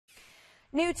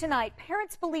New tonight,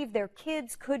 parents believe their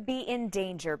kids could be in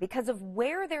danger because of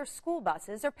where their school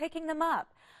buses are picking them up.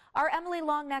 Our Emily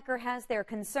Longnecker has their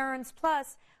concerns,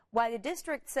 plus why the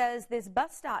district says this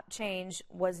bus stop change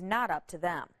was not up to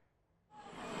them.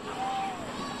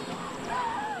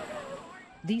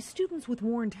 These students with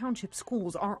Warren Township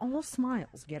schools are all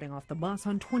smiles getting off the bus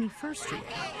on 21st Street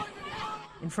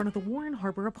in front of the Warren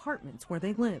Harbor apartments where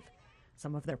they live.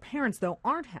 Some of their parents, though,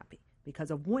 aren't happy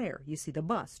because of where you see the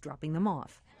bus dropping them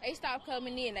off. They stopped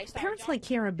coming in. Parents like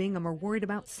Kiara Bingham are worried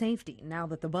about safety now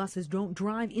that the buses don't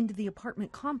drive into the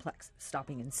apartment complex,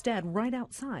 stopping instead right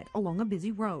outside along a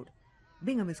busy road.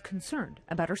 Bingham is concerned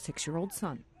about her 6-year-old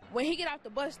son. When he get off the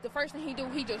bus, the first thing he do,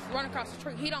 he just run across the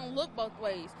street. He don't look both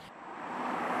ways.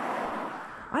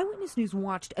 Eyewitness News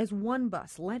watched as one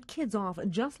bus let kids off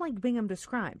just like Bingham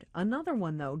described. Another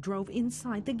one, though, drove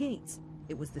inside the gates.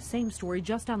 It was the same story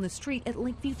just down the street at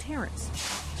Lakeview Terrace.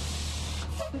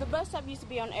 The bus stop used to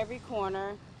be on every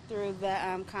corner through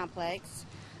the complex,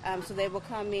 so they will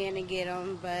come in and get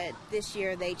them, but this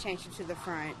year they changed it to the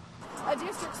front. A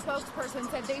district spokesperson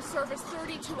said they service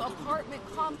 32 apartment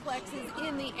complexes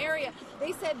in the area.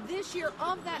 They said this year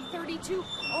of that 32,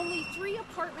 only 3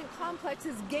 apartment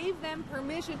complexes gave them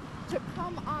permission to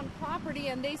come on property,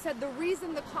 and they said the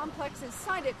reason the complexes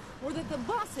cited were that the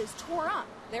buses tore up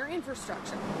their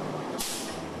infrastructure.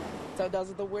 So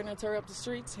does the winter tear up the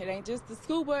streets? It ain't just the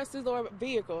school buses or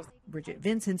vehicles. Bridget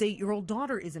Vincent's 8-year-old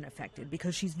daughter isn't affected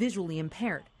because she's visually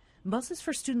impaired. Buses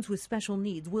for students with special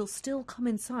needs will still come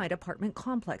inside apartment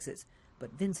complexes,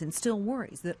 but Vincent still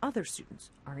worries that other students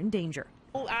are in danger.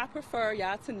 I prefer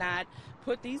y'all to not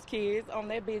put these kids on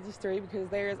that busy street because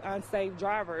there's unsafe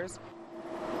drivers.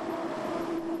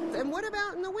 And what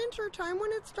about in the winter time when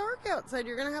it's dark outside?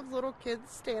 You're going to have little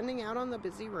kids standing out on the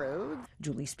busy roads.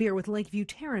 Julie Spear with Lakeview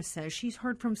Terrace says she's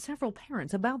heard from several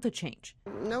parents about the change.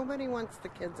 Nobody wants the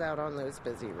kids out on those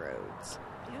busy roads.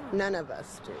 None of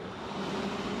us do.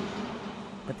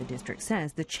 But the district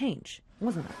says the change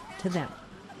wasn't up to them.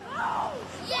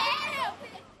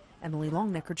 Emily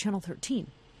Longnecker, Channel 13,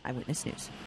 Eyewitness News.